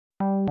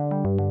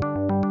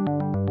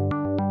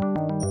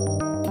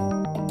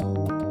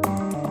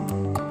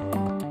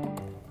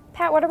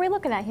Matt, what are we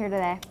looking at here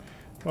today?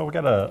 Well, we've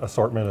got an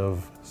assortment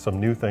of some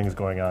new things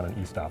going on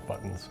in e-stop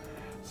buttons.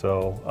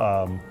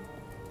 So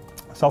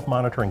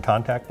self-monitoring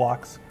contact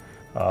blocks,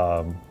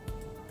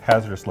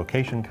 hazardous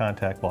location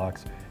contact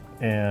blocks,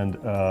 and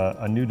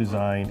a new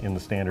design in the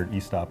standard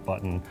e-stop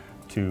button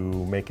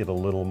to make it a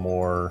little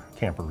more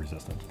tamper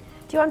resistant.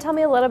 Do you want to tell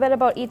me a little bit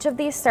about each of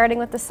these, starting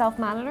with the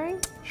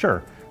self-monitoring?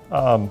 Sure.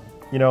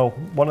 You know,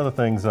 one of the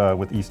things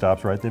with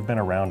e-stops, right, they've been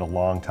around a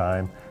long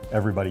time.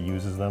 Everybody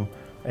uses them.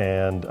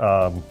 And,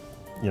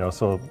 you know,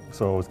 so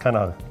it's kind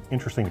of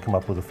interesting to come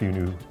up with a few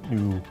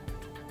new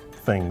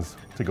things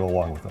to go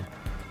along with them.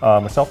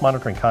 A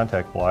self-monitoring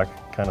contact block,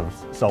 kind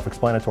of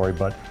self-explanatory,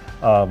 but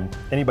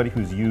anybody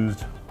who's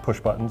used push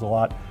buttons a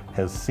lot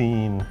has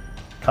seen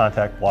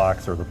contact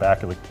blocks or the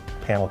back of the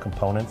panel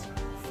components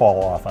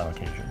fall off on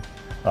occasion.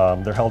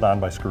 They're held on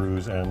by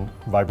screws, and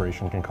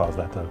vibration can cause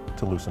that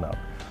to loosen up.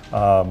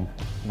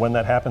 When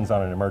that happens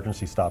on an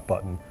emergency stop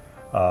button,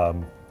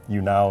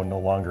 you now no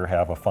longer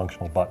have a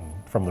functional button.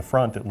 From the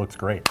front, it looks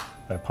great.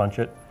 I punch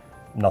it,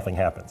 nothing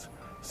happens.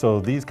 So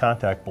these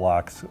contact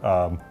blocks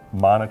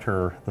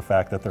monitor the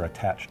fact that they're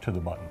attached to the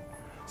button.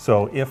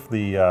 So if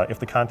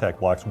the contact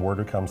blocks were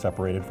to come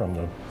separated from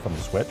the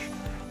switch,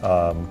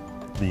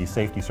 the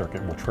safety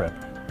circuit will trip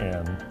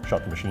and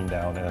shut the machine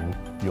down, and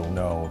you'll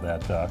know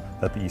that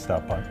the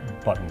e-stop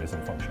button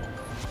isn't functional.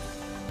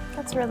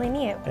 That's really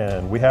neat.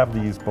 And we have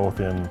these both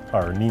in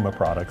our NEMA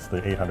products,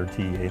 the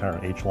 800T,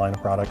 800H line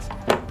of products,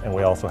 and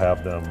we also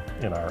have them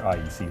in our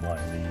IEC line,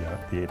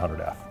 the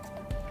 800F.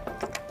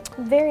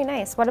 Very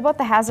nice. What about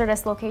the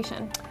hazardous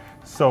location?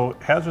 So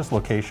hazardous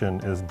location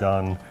is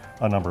done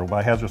a number.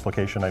 By hazardous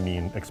location, I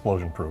mean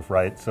explosion proof,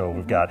 right? So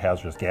we've got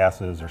hazardous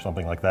gases or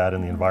something like that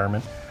in the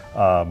environment.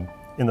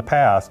 In the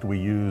past, we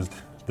used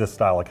this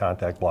style of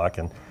contact block,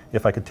 and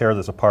if I could tear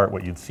this apart,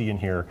 what you'd see in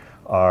here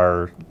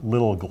are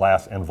little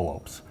glass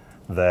envelopes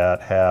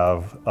that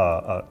have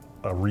a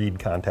reed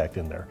contact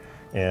in there.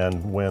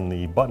 And when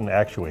the button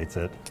actuates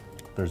it,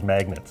 there's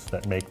magnets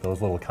that make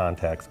those little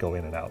contacts go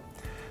in and out.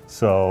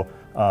 So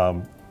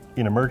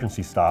in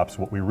emergency stops,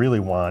 what we really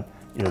want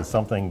is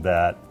something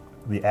that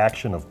the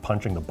action of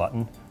punching the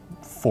button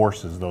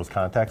forces those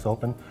contacts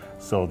open,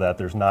 so that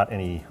there's not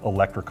any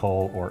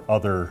electrical or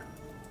other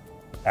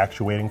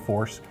actuating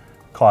force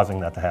causing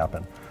that to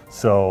happen.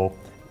 So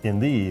in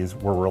these,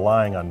 we're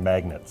relying on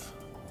magnets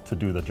to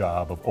do the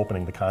job of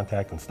opening the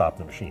contact and stop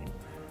the machine.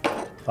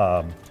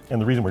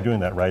 And the reason we're doing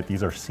that, right,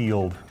 these are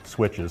sealed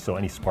switches, so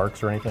any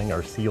sparks or anything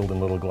are sealed in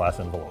little glass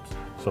envelopes,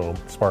 so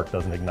spark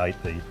doesn't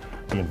ignite the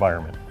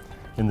environment.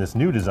 In this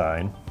new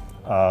design,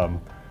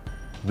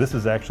 this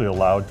is actually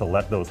allowed to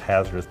let those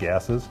hazardous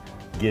gases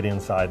get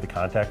inside the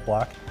contact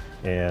block,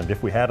 and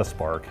if we had a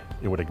spark,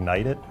 it would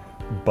ignite it,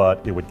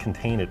 but it would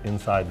contain it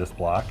inside this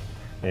block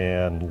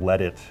and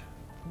let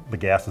the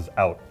gases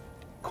out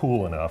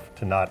cool enough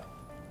to not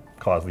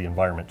cause the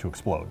environment to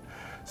explode.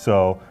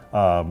 So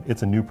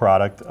it's a new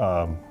product,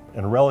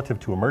 and relative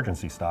to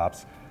emergency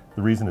stops,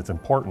 the reason it's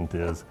important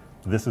is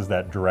this is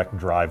that direct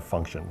drive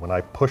function. When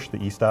I push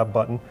the e-stop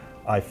button,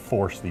 I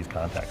force these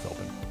contacts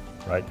open,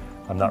 right?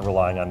 I'm not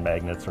relying on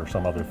magnets or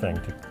some other thing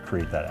to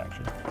create that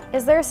action.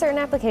 Is there a certain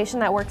application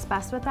that works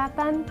best with that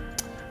then?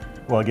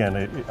 Well, again,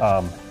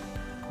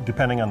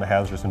 depending on the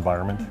hazardous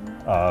environment,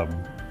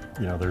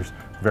 you know, there's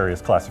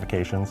various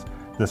classifications.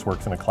 This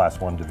works in a Class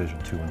 1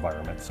 Division 2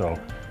 environment. So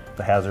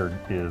the hazard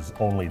is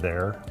only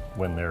there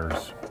when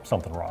there's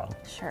something wrong.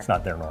 Sure. It's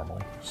not there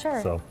normally.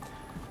 Sure. So,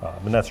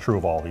 and that's true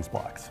of all these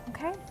blocks.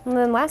 Okay. And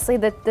then lastly,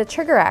 the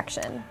trigger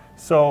action.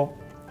 So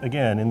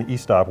again, in the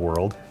e-stop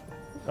world,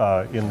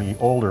 in the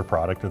older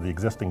product or the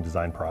existing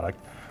design product,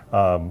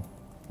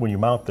 when you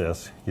mount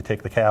this, you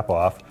take the cap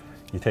off,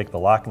 you take the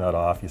lock nut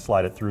off, you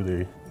slide it through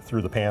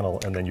the panel,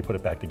 and then you put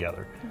it back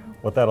together.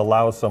 What that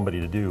allows somebody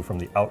to do from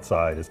the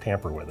outside is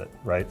tamper with it,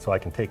 right? So I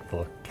can take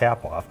the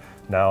cap off.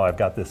 Now I've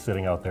got this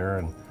sitting out there,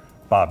 and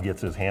Bob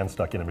gets his hand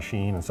stuck in a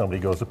machine, and somebody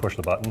goes to push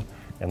the button,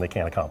 and they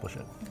can't accomplish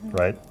it,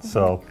 right?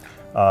 So,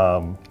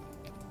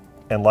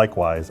 and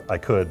likewise, I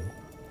could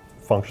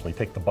functionally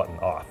take the button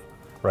off,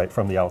 right,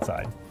 from the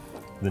outside.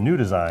 The new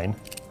design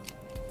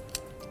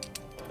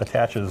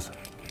attaches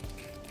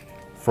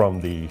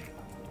from the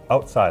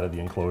outside of the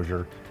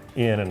enclosure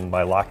in, and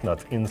my lock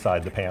nut's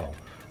inside the panel.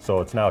 So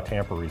it's now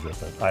tamper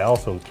resistant. I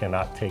also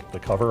cannot take the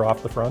cover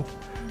off the front.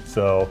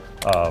 So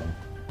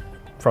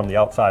from the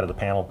outside of the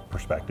panel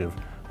perspective,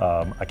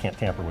 I can't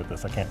tamper with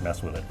this, I can't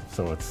mess with it.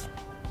 So it's,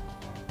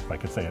 if I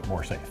could say it,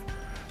 more safe,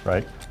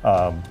 right?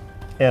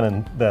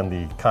 And then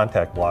the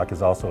contact block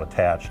is also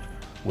attached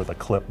with a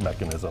clip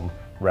mechanism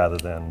rather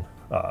than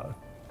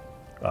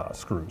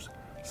screws.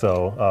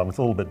 So it's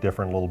a little bit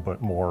different, a little bit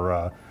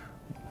more,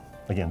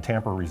 again,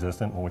 tamper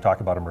resistant. When we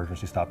talk about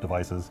emergency stop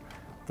devices,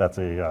 that's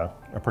a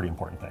pretty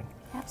important thing.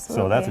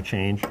 Absolutely. So that's a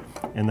change.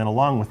 And then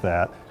along with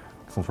that,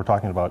 since we're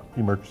talking about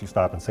emergency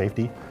stop and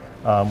safety,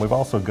 we've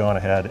also gone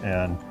ahead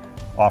and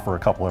offer a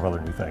couple of other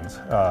new things.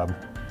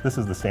 This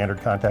is the standard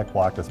contact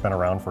block that's been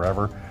around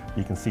forever.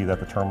 You can see that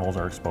the terminals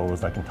are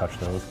exposed. I can touch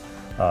those.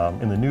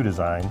 In the new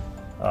design,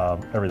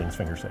 everything's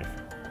finger safe.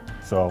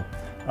 So,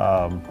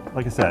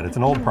 like I said, it's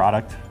an old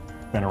product,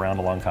 been around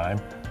a long time,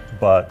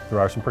 but there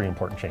are some pretty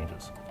important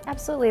changes.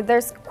 Absolutely.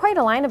 There's quite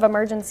a line of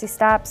emergency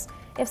stops.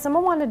 If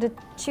someone wanted to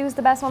choose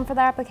the best one for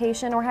their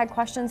application or had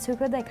questions, who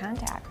could they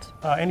contact?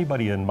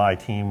 Anybody in my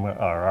team,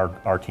 or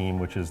our team,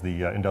 which is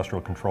the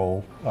Industrial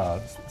Control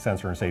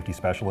Sensor and Safety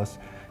Specialists,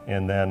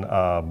 and then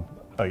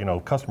you know,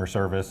 customer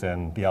service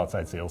and the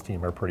outside sales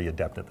team are pretty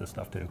adept at this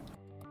stuff too.